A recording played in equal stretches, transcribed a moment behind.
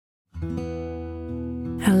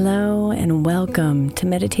Hello and welcome to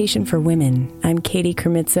Meditation for Women. I'm Katie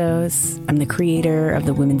Kermitzos. I'm the creator of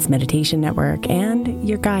the Women's Meditation Network and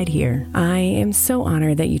your guide here. I am so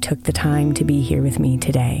honored that you took the time to be here with me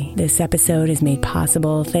today. This episode is made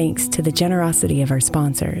possible thanks to the generosity of our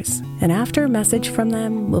sponsors. And after a message from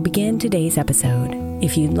them, we'll begin today's episode.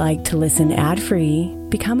 If you'd like to listen ad-free,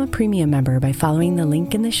 become a premium member by following the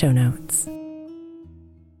link in the show notes.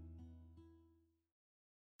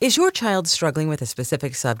 Is your child struggling with a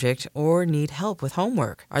specific subject or need help with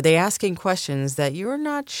homework? Are they asking questions that you're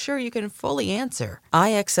not sure you can fully answer?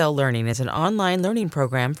 IXL Learning is an online learning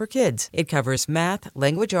program for kids. It covers math,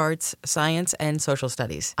 language arts, science, and social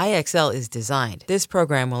studies. IXL is designed. This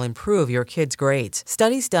program will improve your kids' grades.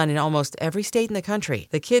 Studies done in almost every state in the country.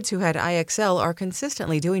 The kids who had IXL are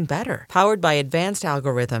consistently doing better. Powered by advanced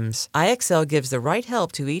algorithms, IXL gives the right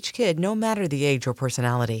help to each kid no matter the age or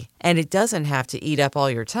personality. And it doesn't have to eat up all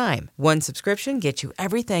your time. One subscription gets you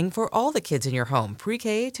everything for all the kids in your home,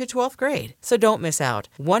 pre-K to 12th grade. So don't miss out.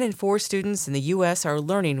 1 in 4 students in the U.S. are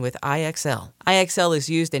learning with IXL. IXL is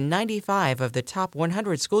used in 95 of the top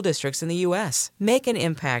 100 school districts in the U.S. Make an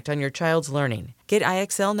impact on your child's learning. Get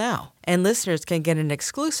IXL now. And listeners can get an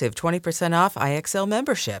exclusive 20% off IXL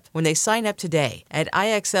membership when they sign up today at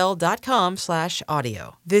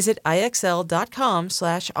IXL.com/audio. Visit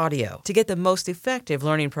IXL.com/audio to get the most effective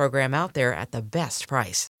learning program out there at the best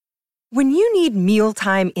price. When you need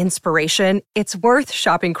mealtime inspiration, it's worth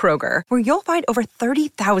shopping Kroger, where you'll find over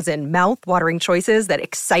 30,000 mouth-watering choices that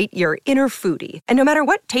excite your inner foodie. And no matter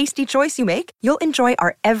what tasty choice you make, you'll enjoy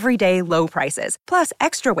our everyday low prices, plus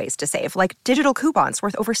extra ways to save, like digital coupons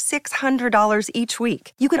worth over $600 each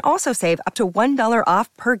week. You can also save up to $1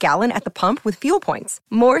 off per gallon at the pump with fuel points.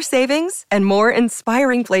 More savings and more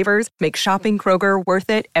inspiring flavors make shopping Kroger worth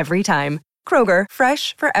it every time. Kroger,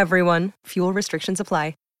 fresh for everyone. Fuel restrictions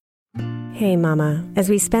apply. Hey Mama, as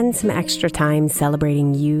we spend some extra time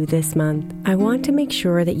celebrating you this month, I want to make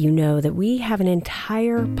sure that you know that we have an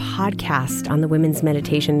entire podcast on the Women's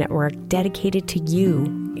Meditation Network dedicated to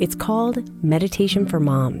you. It's called Meditation for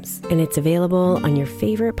Moms, and it's available on your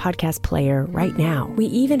favorite podcast player right now. We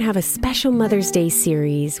even have a special Mother's Day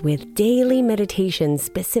series with daily meditations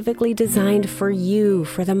specifically designed for you,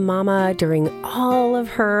 for the mama, during all of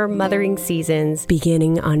her mothering seasons,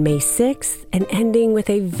 beginning on May 6th and ending with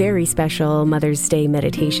a very special Mother's Day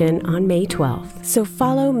meditation on May 12th. So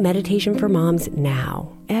follow Meditation for Moms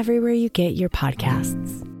now, everywhere you get your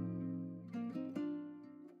podcasts.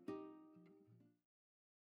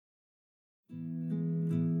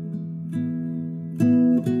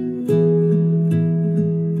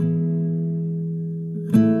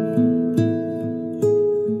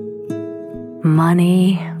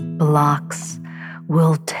 Money blocks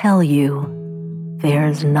will tell you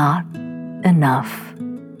there's not enough,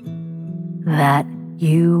 that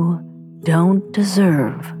you don't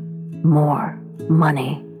deserve more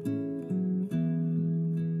money.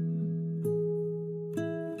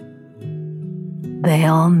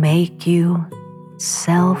 They'll make you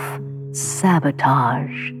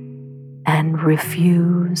self-sabotage and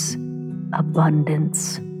refuse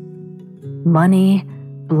abundance. Money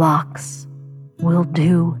blocks will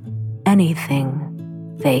do anything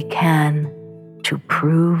they can to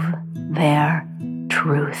prove their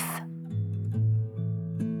truth.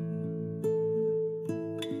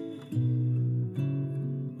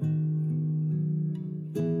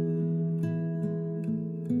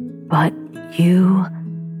 But you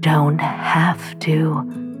don't have to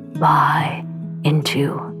buy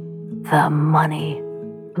into the money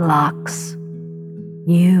blocks.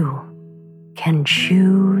 You can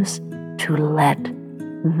choose to let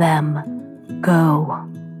them go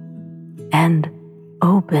and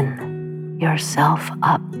open yourself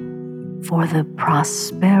up for the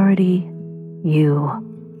prosperity you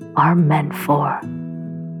are meant for.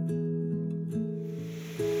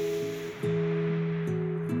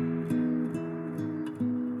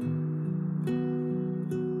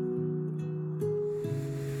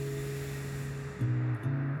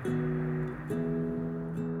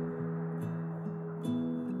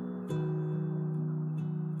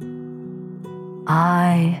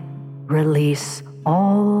 I release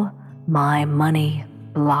all my money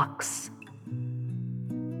blocks.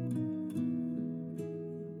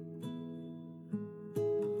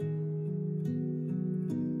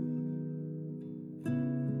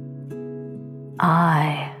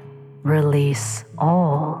 I release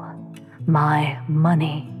all my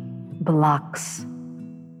money blocks.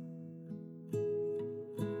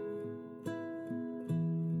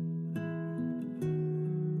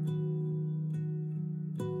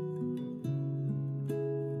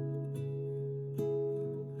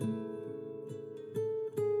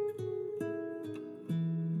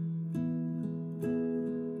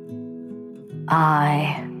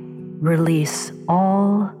 I release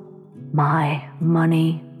all my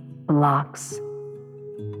money blocks.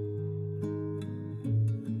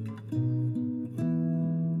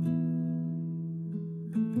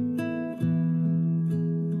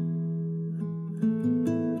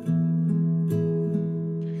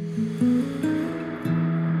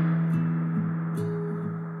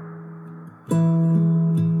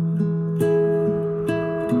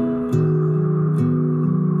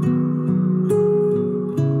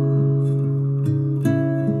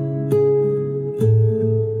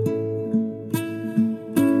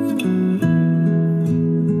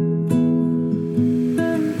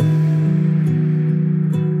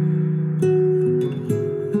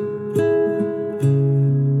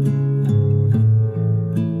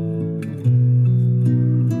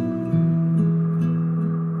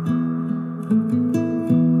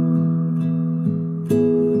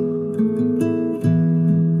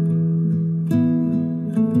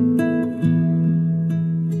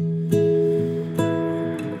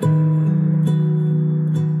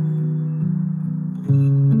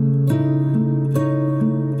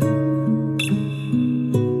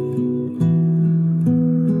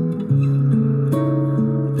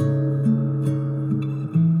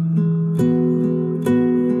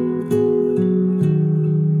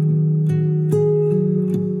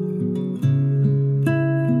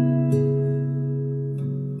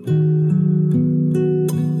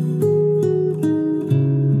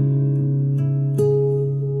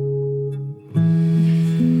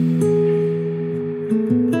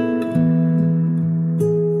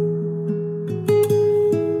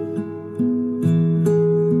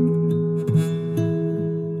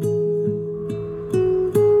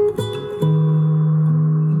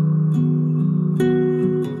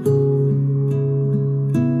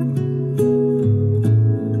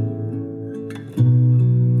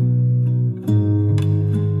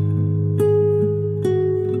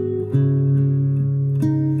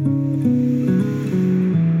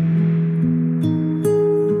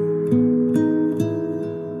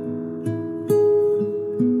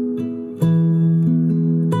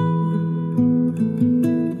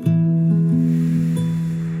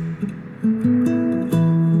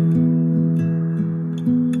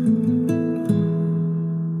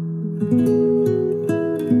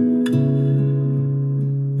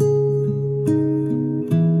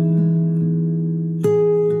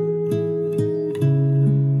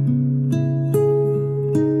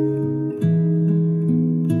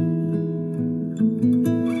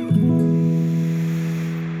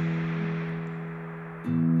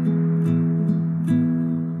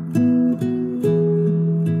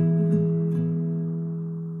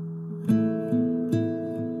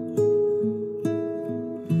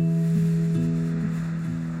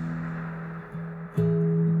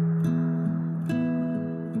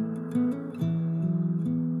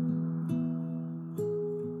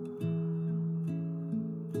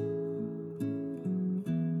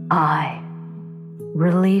 I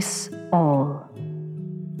release all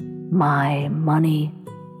my money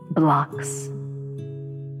blocks.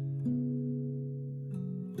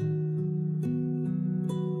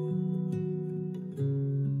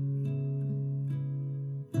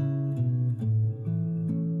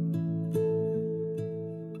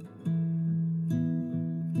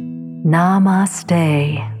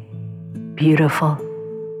 Namaste, beautiful.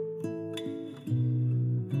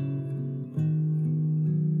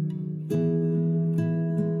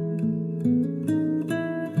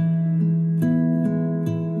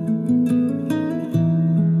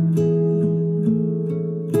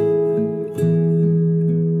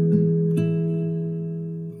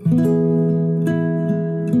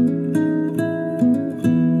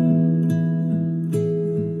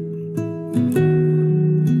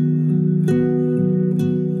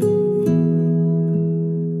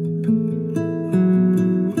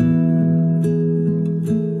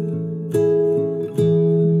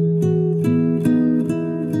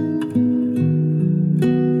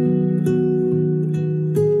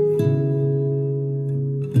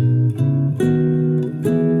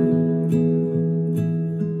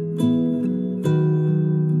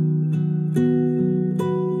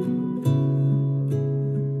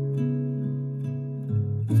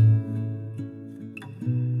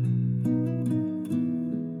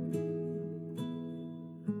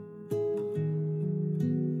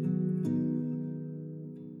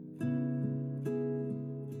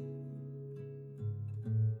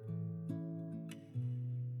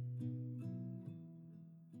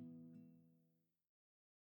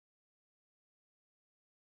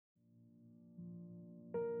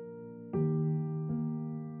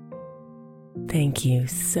 Thank you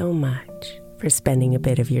so much for spending a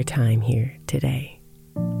bit of your time here today.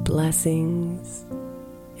 Blessings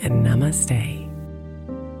and namaste.